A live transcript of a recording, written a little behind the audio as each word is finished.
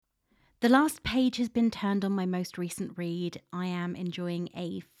The last page has been turned on my most recent read. I am enjoying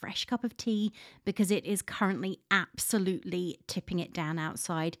a fresh cup of tea because it is currently absolutely tipping it down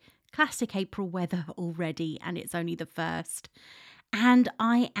outside. Classic April weather already, and it's only the 1st. And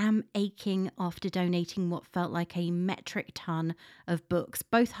I am aching after donating what felt like a metric ton of books,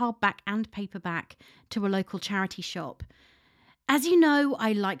 both hardback and paperback, to a local charity shop. As you know,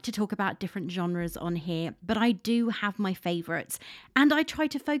 I like to talk about different genres on here, but I do have my favourites, and I try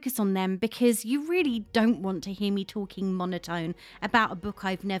to focus on them because you really don't want to hear me talking monotone about a book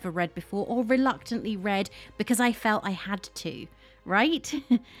I've never read before or reluctantly read because I felt I had to, right?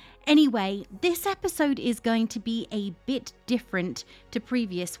 Anyway, this episode is going to be a bit different to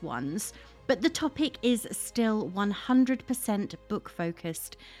previous ones, but the topic is still 100% book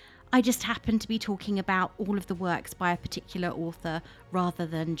focused. I just happen to be talking about all of the works by a particular author rather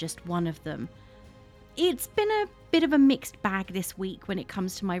than just one of them. It's been a bit of a mixed bag this week when it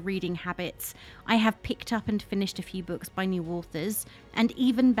comes to my reading habits. I have picked up and finished a few books by new authors, and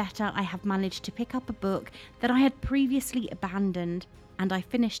even better, I have managed to pick up a book that I had previously abandoned, and I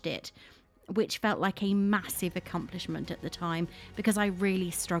finished it, which felt like a massive accomplishment at the time because I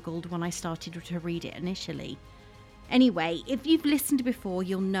really struggled when I started to read it initially. Anyway, if you've listened before,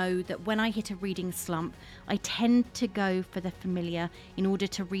 you'll know that when I hit a reading slump, I tend to go for the familiar in order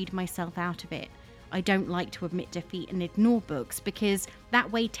to read myself out of it. I don't like to admit defeat and ignore books because that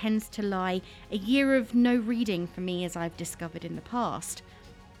way tends to lie a year of no reading for me, as I've discovered in the past.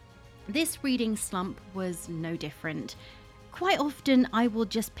 This reading slump was no different. Quite often I will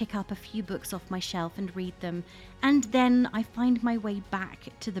just pick up a few books off my shelf and read them, and then I find my way back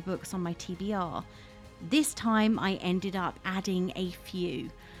to the books on my TBR. This time I ended up adding a few,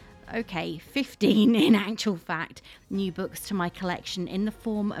 15 in actual fact, new books to my collection in the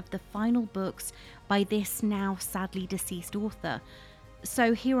form of the final books by this now sadly deceased author.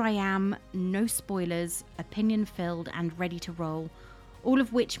 So here I am, no spoilers, opinion filled and ready to roll, all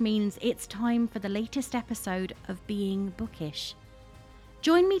of which means it's time for the latest episode of Being Bookish.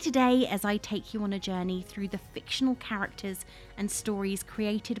 Join me today as I take you on a journey through the fictional characters and stories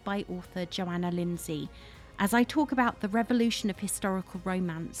created by author Johanna Lindsey, as I talk about the revolution of historical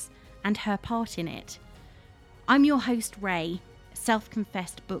romance and her part in it. I'm your host Ray,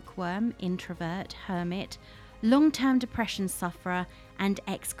 self-confessed bookworm, introvert, hermit, long-term depression sufferer and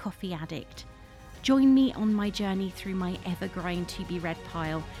ex-coffee addict. Join me on my journey through my ever-growing to-be-read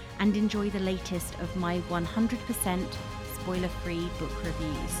pile and enjoy the latest of my 100% spoiler-free book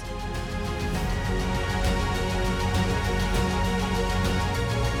reviews.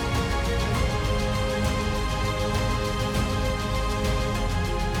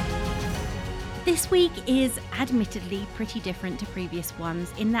 This week is admittedly pretty different to previous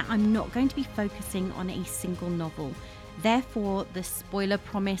ones in that I'm not going to be focusing on a single novel. Therefore, the spoiler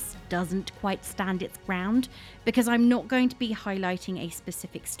promise doesn't quite stand its ground because I'm not going to be highlighting a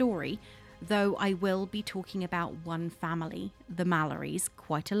specific story, though I will be talking about one family, the Malorys,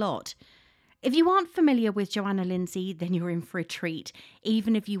 quite a lot. If you aren't familiar with Johanna Lindsey, then you're in for a treat,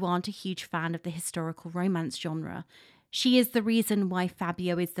 even if you aren't a huge fan of the historical romance genre. She is the reason why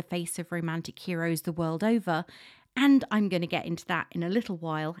Fabio is the face of romantic heroes the world over, and I'm going to get into that in a little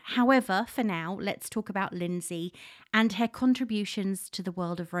while. However, for now, let's talk about Lindsey and her contributions to the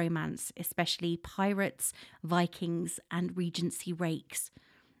world of romance, especially pirates, Vikings, and Regency rakes.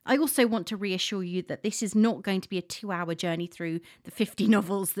 I also want to reassure you that this is not going to be a 2-hour journey through the 50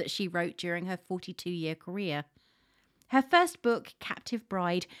 novels that she wrote during her 42-year career. Her first book, Captive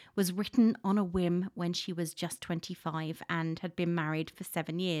Bride, was written on a whim when she was just 25 and had been married for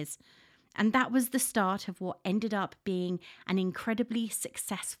 7 years. And that was the start of what ended up being an incredibly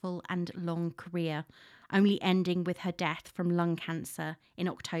successful and long career, only ending with her death from lung cancer in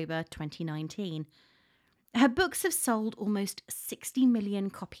October 2019. Her books have sold almost 60 million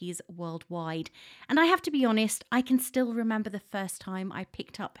copies worldwide, and I have to be honest, I can still remember the first time I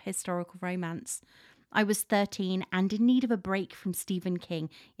picked up historical romance. I was 13 and in need of a break from Stephen King.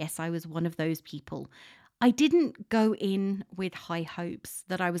 Yes, I was one of those people. I didn't go in with high hopes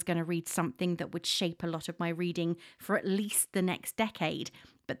that I was going to read something that would shape a lot of my reading for at least the next decade,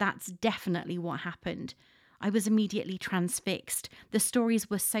 but that's definitely what happened. I was immediately transfixed. The stories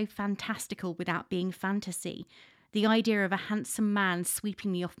were so fantastical without being fantasy. The idea of a handsome man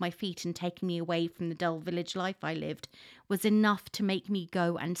sweeping me off my feet and taking me away from the dull village life I lived was enough to make me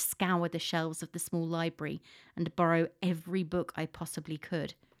go and scour the shelves of the small library and borrow every book I possibly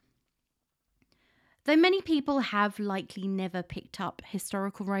could. Though many people have likely never picked up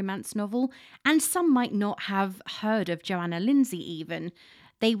historical romance novel, and some might not have heard of Johanna Lindsey even,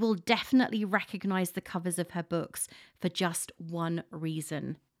 they will definitely recognise the covers of her books for just one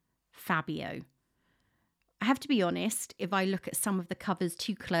reason: Fabio. I have to be honest, if I look at some of the covers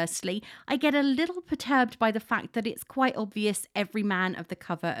too closely, I get a little perturbed by the fact that it's quite obvious every man of the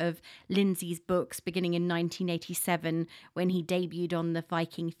cover of Lindsey's books beginning in 1987 when he debuted on the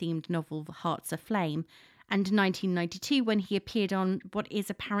Viking-themed novel Hearts Aflame, and 1992 when he appeared on what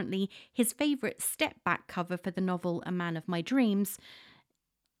is apparently his favourite step-back cover for the novel A Man of My Dreams,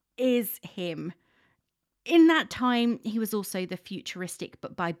 is him. In that time, he was also the futuristic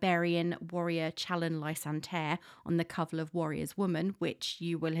but barbarian warrior Chalon Lysanter on the cover of Warrior's Woman, which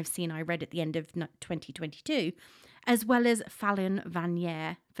you will have seen I read at the end of 2022, as well as Fallon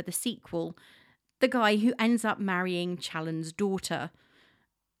Vanier for the sequel, the guy who ends up marrying Chalon's daughter.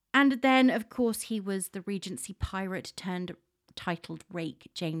 And then, of course, he was the Regency pirate turned titled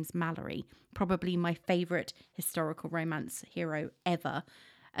rake James Malory, probably my favourite historical romance hero ever,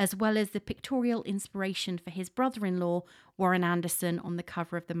 as well as the pictorial inspiration for his brother-in-law, Warren Anderson, on the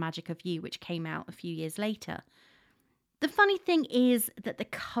cover of The Magic of You, which came out a few years later. The funny thing is that the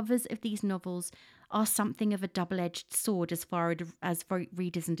covers of these novels are something of a double-edged sword as far as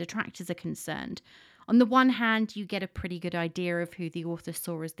readers and detractors are concerned. On the one hand, you get a pretty good idea of who the author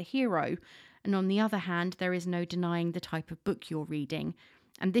saw as the hero, and on the other hand, there is no denying the type of book you're reading.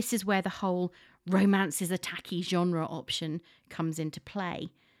 And this is where the whole romance is a tacky genre option comes into play.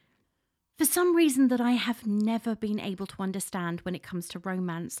 For some reason that I have never been able to understand when it comes to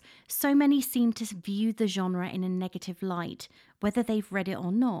romance, so many seem to view the genre in a negative light, whether they've read it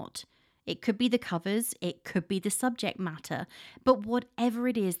or not. It could be the covers, it could be the subject matter, but whatever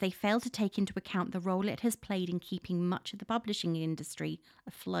it is, they fail to take into account the role it has played in keeping much of the publishing industry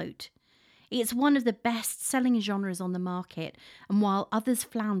afloat. It's one of the best-selling genres on the market, and while others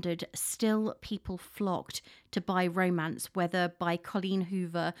floundered, still people flocked to buy romance, whether by Colleen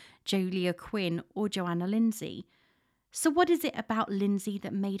Hoover, Julia Quinn, or Johanna Lindsey. So what is it about Lindsey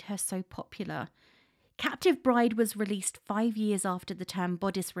that made her so popular? Captive Bride was released 5 years after the term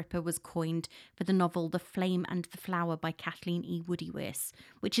bodice ripper was coined for the novel The Flame and the Flower by Kathleen E. Woodiwiss,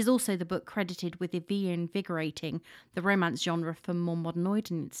 which is also the book credited with reinvigorating the romance genre for more modern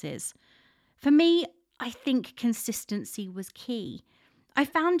audiences. For me, I think consistency was key. I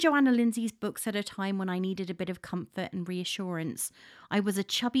found Johanna Lindsey's books at a time when I needed a bit of comfort and reassurance. I was a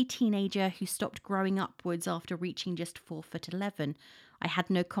chubby teenager who stopped growing upwards after reaching just 4'11". I had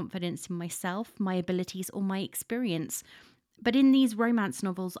no confidence in myself, my abilities, or my experience. But in these romance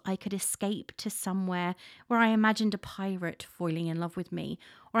novels, I could escape to somewhere where I imagined a pirate falling in love with me,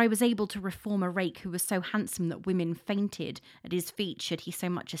 or I was able to reform a rake who was so handsome that women fainted at his feet should he so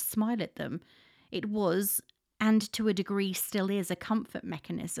much as smile at them. It was, and to a degree still is, a comfort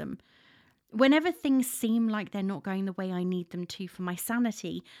mechanism. Whenever things seem like they're not going the way I need them to for my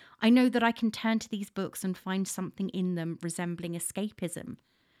sanity, I know that I can turn to these books and find something in them resembling escapism.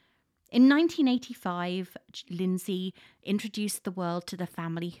 In 1985, Lindsey introduced the world to the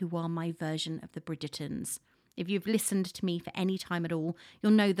family who are my version of the Bridgertons. If you've listened to me for any time at all,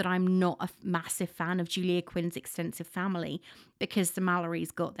 you'll know that I'm not a massive fan of Julia Quinn's extensive family because the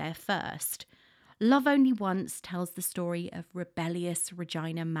Malorys got there first. Love Only Once tells the story of rebellious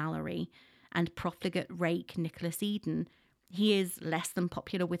Regina Malory and profligate rake Nicholas Eden. He is less than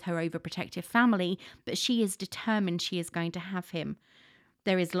popular with her overprotective family, but she is determined she is going to have him.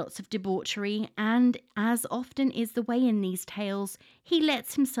 There is lots of debauchery, and, as often is the way in these tales, he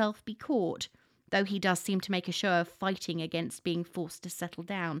lets himself be caught, though he does seem to make a show of fighting against being forced to settle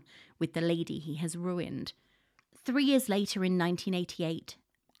down with the lady he has ruined. 3 years later, in 1988,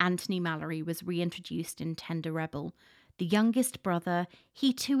 Anthony Malory was reintroduced in Tender Rebel. The youngest brother,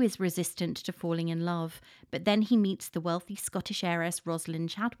 he too is resistant to falling in love, but then he meets the wealthy Scottish heiress Rosalind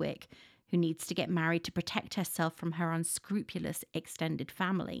Chadwick, who needs to get married to protect herself from her unscrupulous extended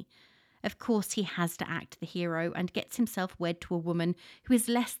family. Of course, he has to act the hero and gets himself wed to a woman who is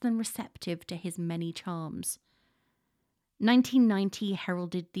less than receptive to his many charms. 1990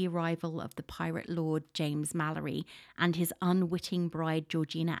 heralded the arrival of the pirate lord James Malory and his unwitting bride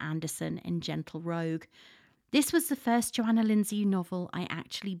Georgina Anderson in Gentle Rogue. This was the first Johanna Lindsey novel I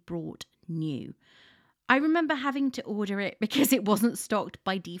actually bought new. I remember having to order it because it wasn't stocked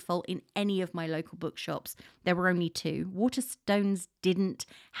by default in any of my local bookshops. There were only 2. Waterstones didn't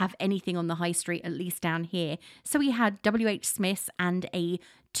have anything on the high street, at least down here. So we had W.H. Smith's and a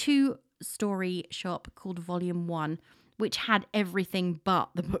 2-story shop called Volume 1, which had everything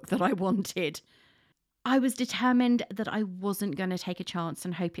but the book that I wanted. I was determined that I wasn't going to take a chance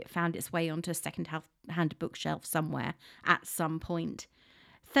and hope it found its way onto a second-hand bookshelf somewhere at some point.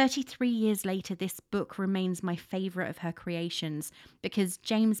 33 years later, this book remains my favourite of her creations because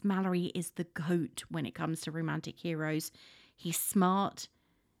James Malory is the GOAT when it comes to romantic heroes. He's smart,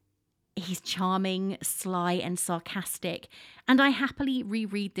 He's charming, sly, and sarcastic, and I happily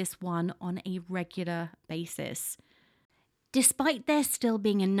reread this one on a regular basis. Despite there still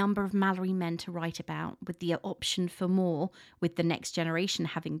being a number of Malory men to write about, with the option for more, with the next generation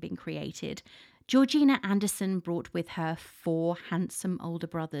having been created, Johanna Anderson brought with her 4 handsome older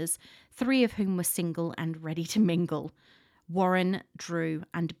brothers, 3 of whom were single and ready to mingle: Warren, Drew,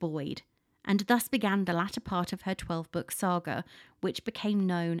 and Boyd, and thus began the latter part of her 12-book saga, which became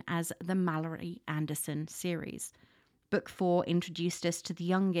known as the Malory-Anderson series. Book 4 introduced us to the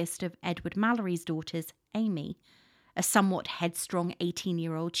youngest of Edward Mallory's daughters, Amy. A somewhat headstrong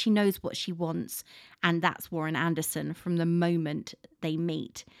 18-year-old, she knows what she wants, and that's Warren Anderson from the moment they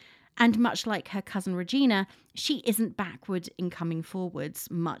meet. And much like her cousin Regina, she isn't backward in coming forwards,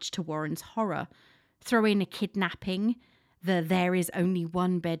 much to Warren's horror. Throw in a kidnapping, the there is only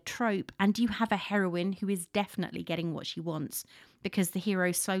one bed trope, and you have a heroine who is definitely getting what she wants, because the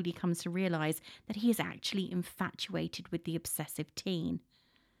hero slowly comes to realise that he is actually infatuated with the obsessive teen.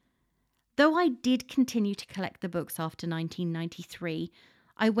 Though I did continue to collect the books after 1993,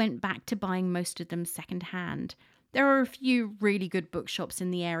 I went back to buying most of them second-hand. There are a few really good bookshops in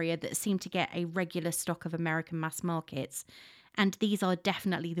the area that seem to get a regular stock of American mass markets, and these are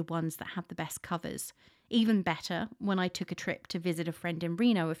definitely the ones that have the best covers. Even better, when I took a trip to visit a friend in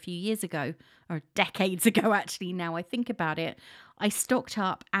Reno a few years ago, or decades ago actually, now I think about it, I stocked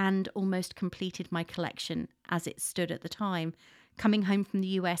up and almost completed my collection as it stood at the time, coming home from the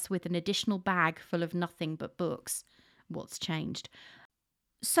US with an additional bag full of nothing but books. What's changed?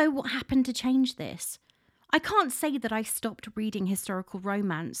 So what happened to change this? I can't say that I stopped reading historical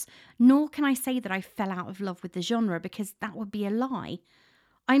romance, nor can I say that I fell out of love with the genre, because that would be a lie.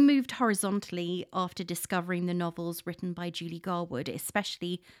 I moved horizontally after discovering the novels written by Julie Garwood,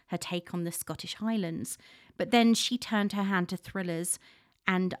 especially her take on the Scottish Highlands. But then she turned her hand to thrillers,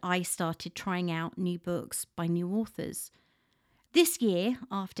 and I started trying out new books by new authors. This year,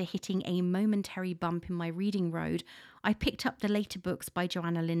 after hitting a momentary bump in my reading road, I picked up the later books by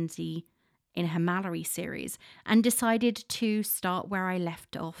Johanna Lindsey in her Malory series and decided to start where I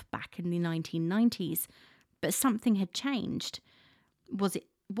left off back in the 1990s. But something had changed.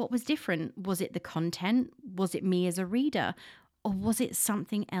 What was different? Was it the content? Was it me as a reader? Or was it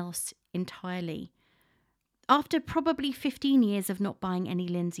something else entirely? After probably 15 years of not buying any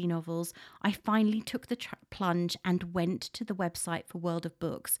Lindsey novels, I finally took the plunge and went to the website for World of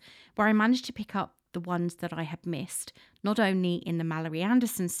Books, where I managed to pick up the ones that I had missed, not only in the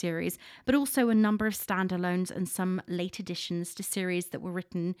Malory-Anderson series, but also a number of standalones and some late additions to series that were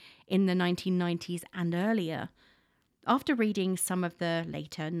written in the 1990s and earlier. After reading some of the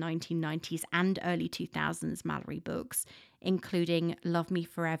later 1990s and early 2000s Malory books, including Love Me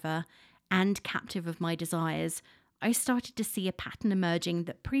Forever and Captive of My Desires, I started to see a pattern emerging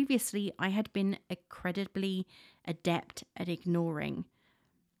that previously I had been incredibly adept at ignoring.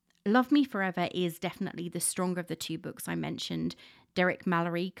 Love Me Forever is definitely the stronger of the 2 books I mentioned. Derek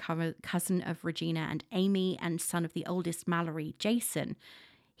Mallory, cousin of Regina and Amy, and son of the oldest Mallory, Jason.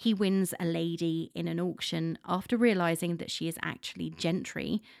 He wins a lady in an auction after realising that she is actually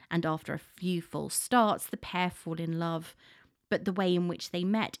gentry, and after a few false starts, the pair fall in love. But the way in which they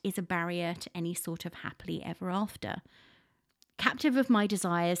met is a barrier to any sort of happily ever after. Captive of My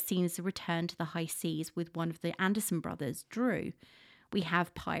Desires seems to return to the high seas with one of the Anderson brothers, Drew. We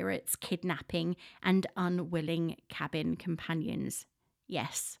have pirates, kidnapping, and unwilling cabin companions.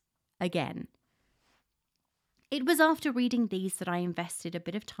 Yes, again. It was after reading these that I invested a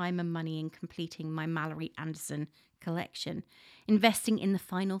bit of time and money in completing my Malory-Anderson collection, investing in the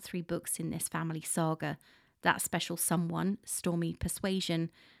final 3 books in this family saga, That Special Someone, Stormy Persuasion,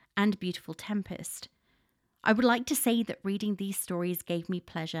 and Beautiful Tempest. I would like to say that reading these stories gave me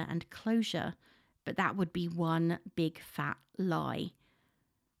pleasure and closure, but that would be one big fat lie.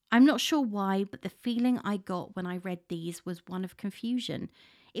 I'm not sure why, but the feeling I got when I read these was one of confusion.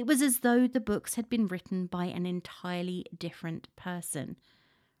 It was as though the books had been written by an entirely different person.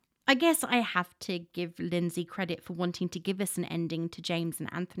 I guess I have to give Lindsey credit for wanting to give us an ending to James and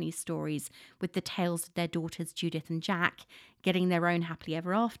Anthony's stories, with the tales of their daughters Judith and Jack getting their own happily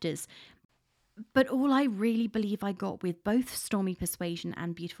ever afters. But all I really believe I got with both Stormy Persuasion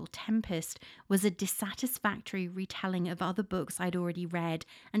and Beautiful Tempest was a dissatisfactory retelling of other books I'd already read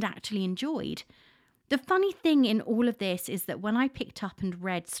and actually enjoyed. The funny thing in all of this is that when I picked up and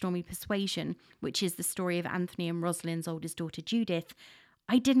read Stormy Persuasion, which is the story of Anthony and Rosalind's oldest daughter Judith,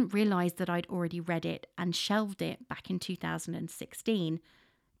 I didn't realise that I'd already read it and shelved it back in 2016,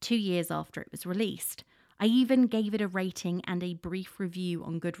 2 years after it was released. I even gave it a rating and a brief review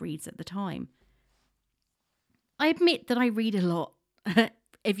on Goodreads at the time. I admit that I read a lot,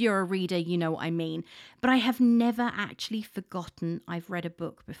 If you're a reader, you know what I mean. But I have never actually forgotten I've read a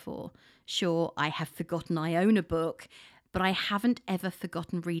book before. Sure, I have forgotten I own a book, but I haven't ever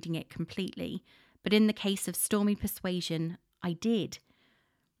forgotten reading it completely. But in the case of Stormy Persuasion, I did.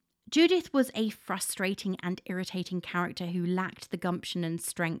 Judith was a frustrating and irritating character who lacked the gumption and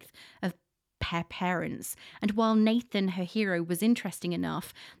strength of her parents, and while Nathan, her hero, was interesting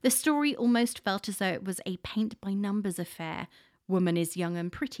enough, the story almost felt as though it was a paint-by-numbers affair. Woman is young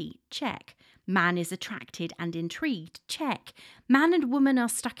and pretty, check. Man is attracted and intrigued, check. Man and woman are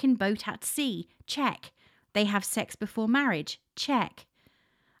stuck in boat at sea, check. They have sex before marriage, check.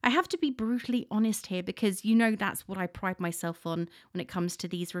 I have to be brutally honest here because you know that's what I pride myself on when it comes to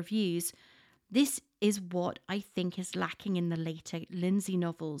these reviews. This is what I think is lacking in the later Lindsey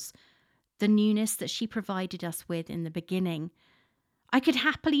novels. The newness that she provided us with in the beginning. I could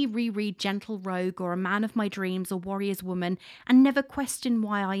happily reread Gentle Rogue or A Man of My Dreams or Warrior's Woman and never question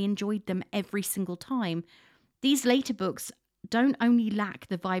why I enjoyed them every single time. These later books don't only lack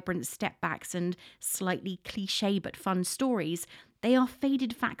the vibrant stepbacks and slightly cliché but fun stories, they are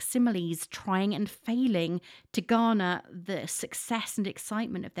faded facsimiles trying and failing to garner the success and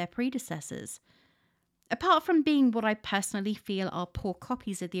excitement of their predecessors. Apart from being what I personally feel are poor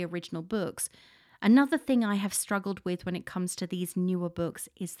copies of the original books, another thing I have struggled with when it comes to these newer books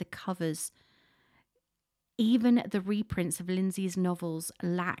is the covers. Even the reprints of Lindsey's novels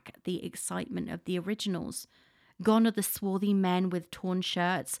lack the excitement of the originals. Gone are the swarthy men with torn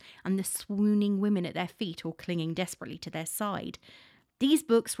shirts and the swooning women at their feet or clinging desperately to their side. These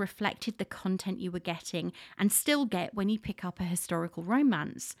books reflected the content you were getting and still get when you pick up a historical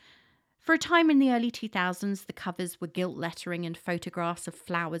romance. For a time in the early 2000s, the covers were gilt lettering and photographs of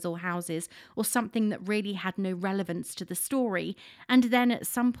flowers or houses or something that really had no relevance to the story. And then at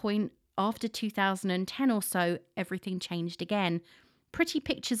some point after 2010 or so, everything changed again. Pretty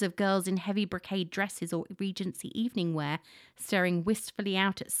pictures of girls in heavy brocade dresses or Regency evening wear staring wistfully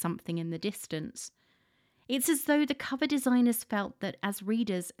out at something in the distance. It's as though the cover designers felt that as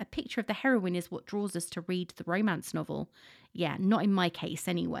readers, a picture of the heroine is what draws us to read the romance novel. Yeah, not in my case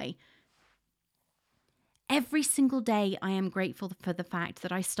anyway. Every single day I am grateful for the fact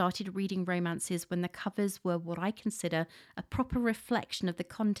that I started reading romances when the covers were what I consider a proper reflection of the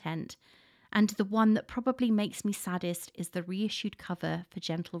content, and the one that probably makes me saddest is the reissued cover for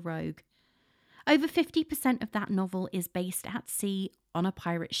Gentle Rogue. Over 50% of that novel is based at sea on a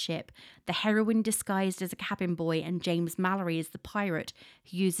pirate ship, the heroine disguised as a cabin boy and James Mallory is the pirate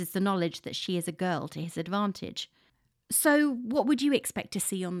who uses the knowledge that she is a girl to his advantage. So what would you expect to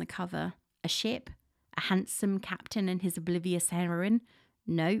see on the cover? A ship? A handsome captain and his oblivious heroine?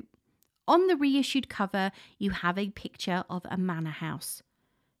 No. On the reissued cover, you have a picture of a manor house.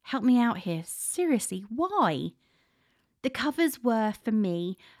 Help me out here. Seriously, why? The covers were, for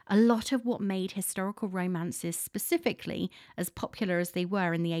me, a lot of what made historical romances specifically as popular as they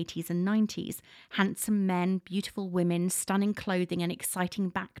were in the 80s and 90s. Handsome men, beautiful women, stunning clothing and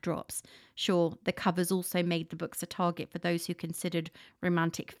exciting backdrops. Sure, the covers also made the books a target for those who considered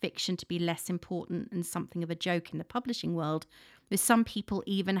romantic fiction to be less important and something of a joke in the publishing world, with some people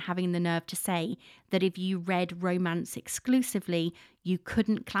even having the nerve to say that if you read romance exclusively, you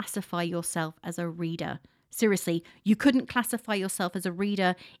couldn't classify yourself as a reader. Seriously, you couldn't classify yourself as a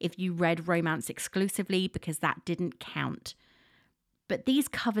reader if you read romance exclusively because that didn't count. But these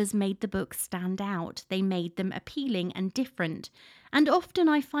covers made the books stand out. They made them appealing and different. And often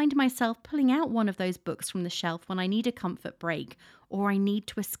I find myself pulling out one of those books from the shelf when I need a comfort break or I need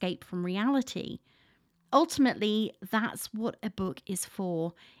to escape from reality. Ultimately, that's what a book is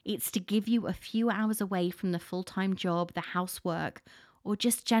for. It's to give you a few hours away from the full-time job, the housework, or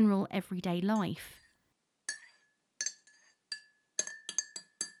just general everyday life.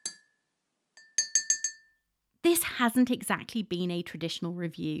 This hasn't exactly been a traditional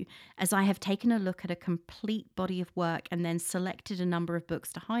review, as I have taken a look at a complete body of work and then selected a number of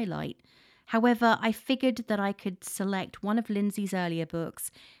books to highlight. However, I figured that I could select one of Lindsey's earlier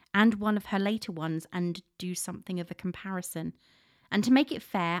books and one of her later ones and do something of a comparison. And to make it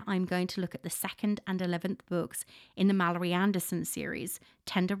fair, I'm going to look at the 2nd and 11th books in the Malory-Anderson series,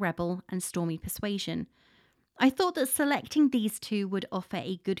 Tender Rebel and Stormy Persuasion. I thought that selecting these two would offer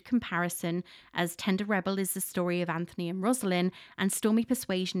a good comparison, as Tender Rebel is the story of Anthony and Rosalind, and Stormy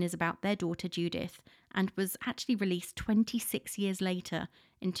Persuasion is about their daughter Judith, and was actually released 26 years later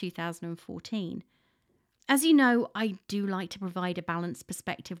in 2014. As you know, I do like to provide a balanced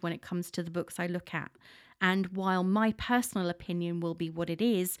perspective when it comes to the books I look at, and while my personal opinion will be what it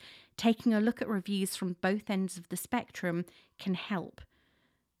is, taking a look at reviews from both ends of the spectrum can help.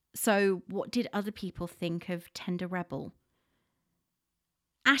 So, what did other people think of Tender Rebel?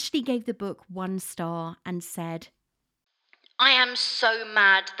 Ashley gave the book 1 star and said, I am so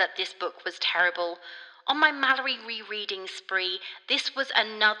mad that this book was terrible. On my Malory rereading spree, this was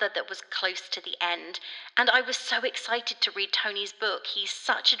another that was close to the end, and I was so excited to read Tony's book. He's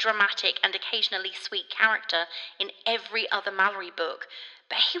such a dramatic and occasionally sweet character in every other Malory book,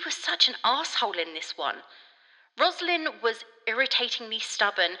 but he was such an arsehole in this one. Rosalind was irritatingly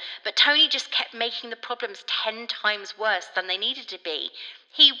stubborn, but Tony just kept making the problems 10 times worse than they needed to be.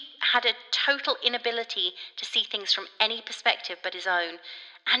 He had a total inability to see things from any perspective but his own.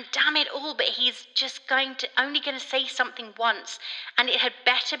 And damn it all, but he's just only going to say something once, and it had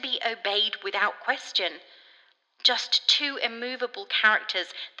better be obeyed without question. Just 2 immovable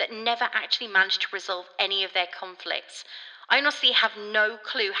characters that never actually managed to resolve any of their conflicts. I honestly have no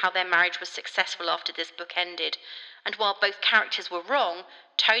clue how their marriage was successful after this book ended. And while both characters were wrong,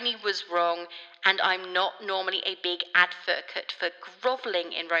 Tony was wrong, and I'm not normally a big advocate for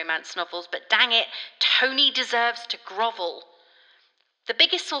grovelling in romance novels, but dang it, Tony deserves to grovel. The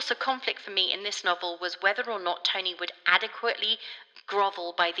biggest source of conflict for me in this novel was whether or not Tony would adequately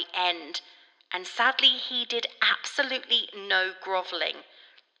grovel by the end. And sadly, he did absolutely no grovelling.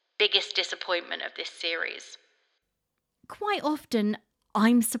 Biggest disappointment of this series. quite often,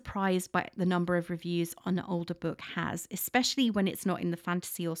 I'm surprised by the number of reviews an older book has, especially when it's not in the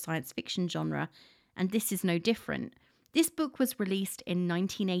fantasy or science fiction genre, and this is no different. This book was released in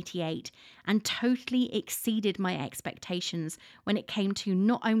 1988 and totally exceeded my expectations when it came to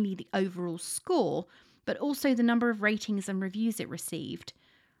not only the overall score, but also the number of ratings and reviews it received.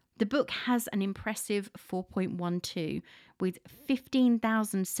 The book has an impressive 4.12 with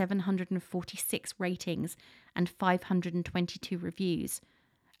 15,746 ratings and 522 reviews.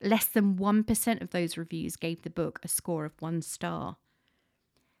 Less than 1% of those reviews gave the book a score of 1 star.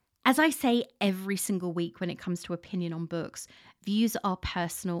 As I say every single week when it comes to opinion on books, views are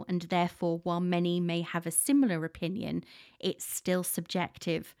personal, and therefore, while many may have a similar opinion, it's still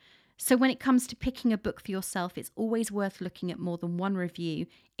subjective. So when it comes to picking a book for yourself, it's always worth looking at more than one review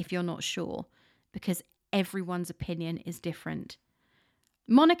if you're not sure, because everyone's opinion is different.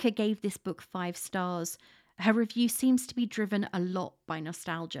 Monica gave this book 5 stars. Her review seems to be driven a lot by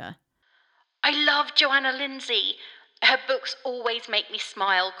nostalgia. I love Johanna Lindsey. Her books always make me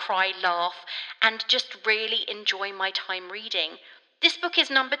smile, cry, laugh, and just really enjoy my time reading. This book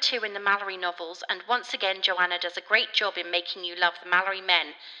is number 2 in the Malory novels, and once again Johanna does a great job in making you love the Malory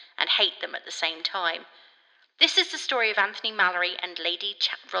men and hate them at the same time. This is the story of Anthony Malory and Lady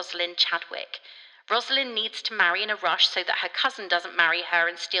Rosalind Chadwick. Rosalind needs to marry in a rush so that her cousin doesn't marry her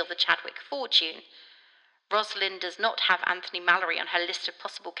and steal the Chadwick fortune. Rosalind does not have Anthony Malory on her list of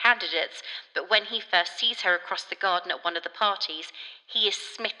possible candidates, but when he first sees her across the garden at one of the parties, he is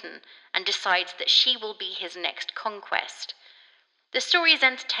smitten and decides that she will be his next conquest. The story is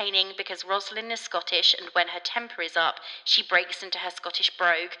entertaining because Rosalind is Scottish, and when her temper is up, she breaks into her Scottish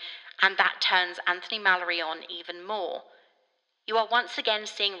brogue, and that turns Anthony Malory on even more. You are once again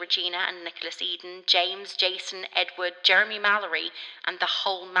seeing Regina and Nicholas Eden, James, Jason, Edward, Jeremy Malory, and the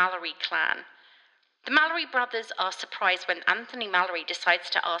whole Malory clan. The Malory brothers are surprised when Anthony Malory decides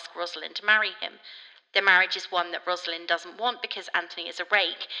to ask Rosalind to marry him. Their marriage is one that Rosalind doesn't want because Anthony is a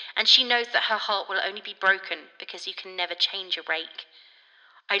rake, and she knows that her heart will only be broken because you can never change a rake.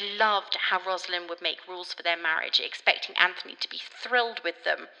 I loved how Rosalind would make rules for their marriage, expecting Anthony to be thrilled with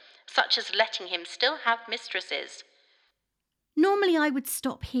them, such as letting him still have mistresses. Normally, I would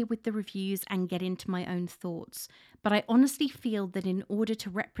stop here with the reviews and get into my own thoughts, but I honestly feel that in order to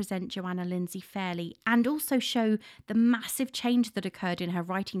represent Johanna Lindsey fairly and also show the massive change that occurred in her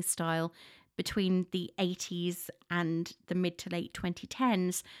writing style between the 80s and the mid to late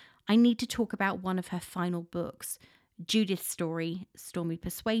 2010s, I need to talk about one of her final books, Judith's story, Stormy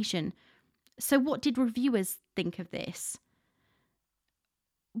Persuasion. So what did reviewers think of this?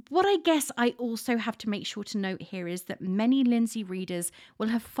 What I guess I also have to make sure to note here is that many Lindsey readers will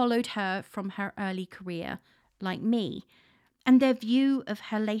have followed her from her early career, like me, and their view of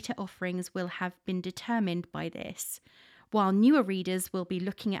her later offerings will have been determined by this, while newer readers will be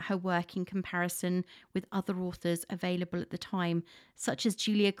looking at her work in comparison with other authors available at the time, such as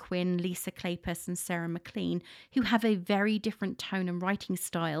Julia Quinn, Lisa Kleypas, and Sarah MacLean, who have a very different tone and writing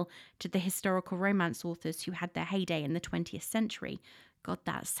style to the historical romance authors who had their heyday in the 20th century. God,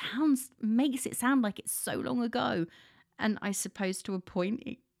 that makes it sound like it's so long ago. And I suppose to a point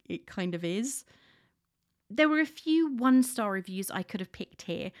it kind of is. There were a few 1-star reviews I could have picked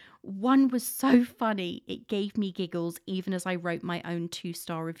here. One was so funny, it gave me giggles even as I wrote my own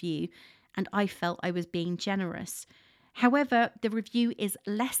 2-star review, and I felt I was being generous. However, the review is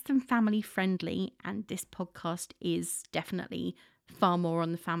less than family friendly, and this podcast is definitely far more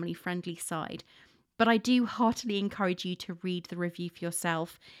on the family-friendly side. But I do heartily encourage you to read the review for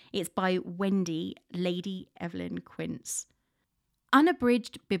yourself. It's by Wendy, Lady Evelyn Quince.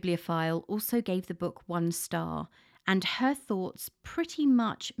 Unabridged Bibliophile also gave the book 1 star, and her thoughts pretty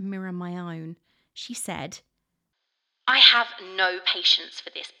much mirror my own. She said, I have no patience for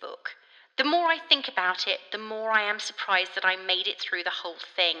this book. The more I think about it, the more I am surprised that I made it through the whole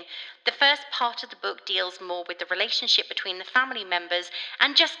thing. The first part of the book deals more with the relationship between the family members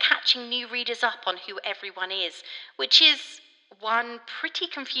and just catching new readers up on who everyone is, which is, 1, pretty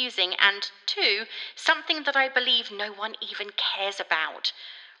confusing, and 2, something that I believe no one even cares about.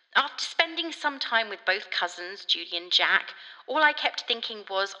 After spending some time with both cousins, Judy and Jack, all I kept thinking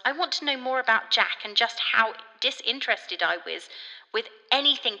was, I want to know more about Jack and just how disinterested I was with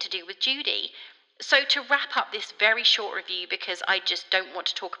anything to do with Judy. So, to wrap up this very short review, because I just don't want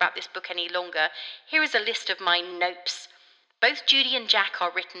to talk about this book any longer, here is a list of my nopes. Both Judy and Jack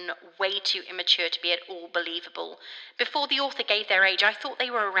are written way too immature to be at all believable. Before the author gave their age, I thought they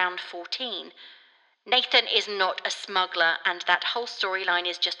were around 14. Nathan is not a smuggler, and that whole storyline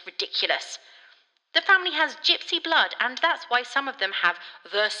is just ridiculous. The family has gypsy blood, and that's why some of them have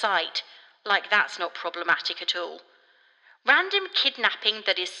the sight. Like that's not problematic at all. Random kidnapping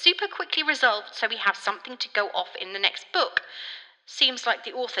that is super quickly resolved so we have something to go off in the next book. Seems like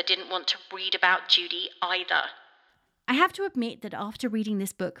the author didn't want to read about Judy either. I have to admit that after reading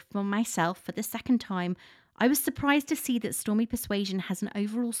this book for myself for the second time, I was surprised to see that Stormy Persuasion has an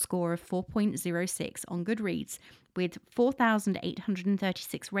overall score of 4.06 on Goodreads, with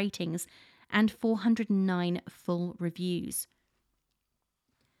 4,836 ratings and 409 full reviews.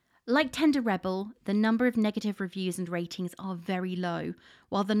 Like Tender Rebel, the number of negative reviews and ratings are very low,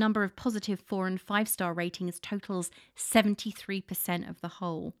 while the number of positive 4 and 5-star ratings totals 73% of the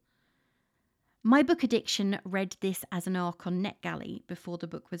whole. My Book Addiction read this as an arc on NetGalley before the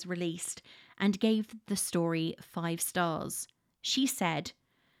book was released and gave the story 5 stars. She said,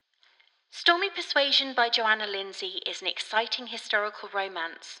 Stormy Persuasion by Johanna Lindsey is an exciting historical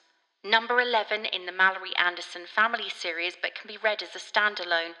romance. Number 11 in the Malory-Anderson family series, but can be read as a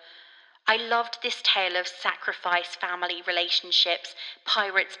standalone. I loved this tale of sacrifice, family relationships,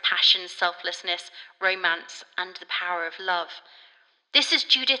 pirates, passion, selflessness, romance, and the power of love. This is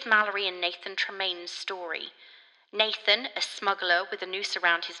Judith Mallory and Nathan Tremaine's story. Nathan, a smuggler with a noose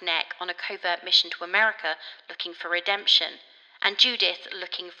around his neck on a covert mission to America looking for redemption, and Judith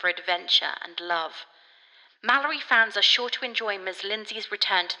looking for adventure and love. Mallory fans are sure to enjoy Ms. Lindsey's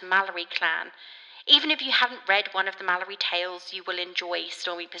return to the Mallory clan. Even if you haven't read one of the Mallory tales, you will enjoy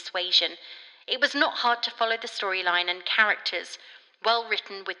Stormy Persuasion. It was not hard to follow the storyline and characters. Well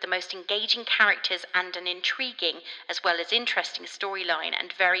written, with the most engaging characters and an intriguing as well as interesting storyline,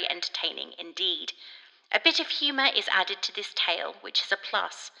 and very entertaining indeed. A bit of humour is added to this tale, which is a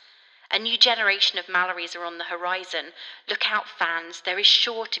plus. A new generation of Mallorys are on the horizon. Look out, fans, there is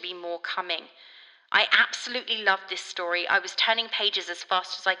sure to be more coming. I absolutely loved this story. I was turning pages as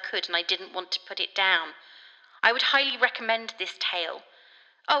fast as I could, and I didn't want to put it down. I would highly recommend this tale.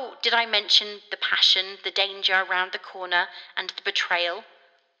 Oh, did I mention the passion, the danger around the corner, and the betrayal?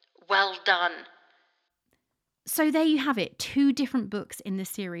 Well done. So there you have it, 2 different books in the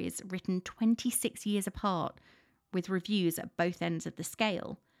series written 26 years apart, with reviews at both ends of the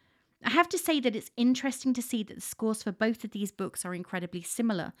scale. I have to say that it's interesting to see that the scores for both of these books are incredibly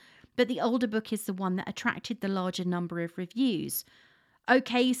similar, but the older book is the one that attracted the larger number of reviews.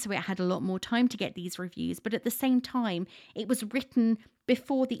 Okay, so it had a lot more time to get these reviews, but at the same time, it was written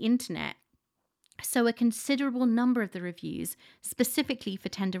before the internet. So a considerable number of the reviews, specifically for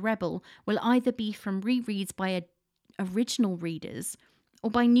Tender Rebel, will either be from rereads by original readers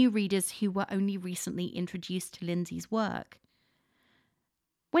or by new readers who were only recently introduced to Lindsey's work.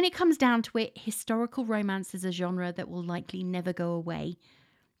 When it comes down to it, historical romance is a genre that will likely never go away.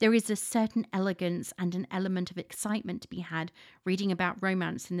 There is a certain elegance and an element of excitement to be had reading about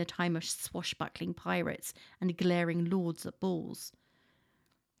romance in the time of swashbuckling pirates and glaring lords at balls.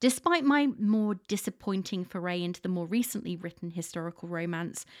 Despite my more disappointing foray into the more recently written historical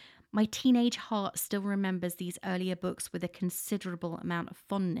romance, my teenage heart still remembers these earlier books with a considerable amount of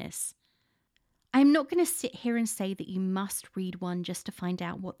fondness. I am not going to sit here and say that you must read one just to find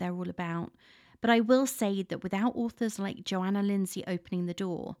out what they're all about, but I will say that without authors like Johanna Lindsey opening the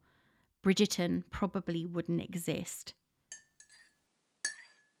door, Bridgerton probably wouldn't exist.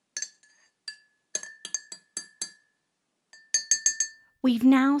 We've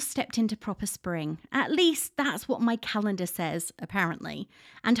now stepped into proper spring. At least that's what my calendar says, apparently.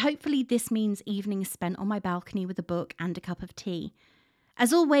 And hopefully this means evenings spent on my balcony with a book and a cup of tea.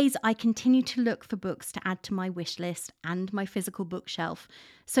 As always, I continue to look for books to add to my wish list and my physical bookshelf.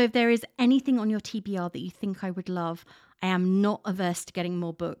 So if there is anything on your TBR that you think I would love, I am not averse to getting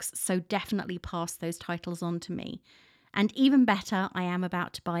more books, so definitely pass those titles on to me. And even better, I am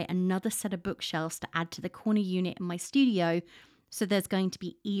about to buy another set of bookshelves to add to the corner unit in my studio, so there's going to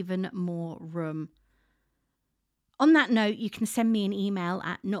be even more room. On that note, you can send me an email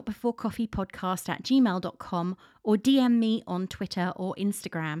at notbeforecoffeepodcast@gmail.com or DM me on Twitter or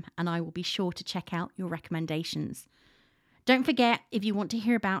Instagram, and I will be sure to check out your recommendations. Don't forget, if you want to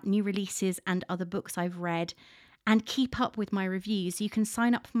hear about new releases and other books I've read and keep up with my reviews, you can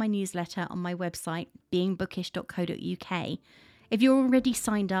sign up for my newsletter on my website, beingbookish.co.uk. If you're already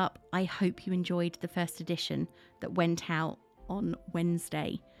signed up, I hope you enjoyed the first edition that went out on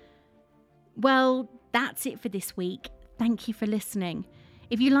Wednesday. Well, that's it for this week. Thank you for listening.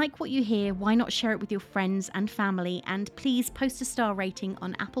 If you like what you hear, why not share it with your friends and family, and please post a star rating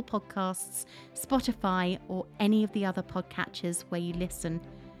on Apple Podcasts, Spotify, or any of the other podcatchers where you listen.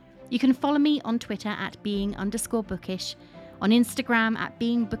 You can follow me on Twitter at being_bookish, on Instagram at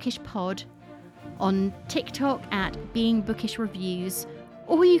beingbookishpod, on TikTok at beingbookishreviews,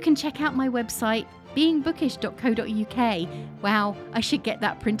 or you can check out my website, beingbookish.co.uk. Wow, I should get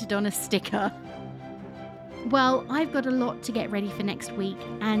that printed on a sticker. Well, I've got a lot to get ready for next week,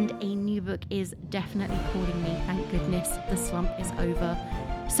 and a new book is definitely calling me. Thank goodness the slump is over.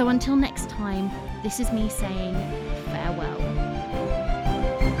 So until next time, this is me saying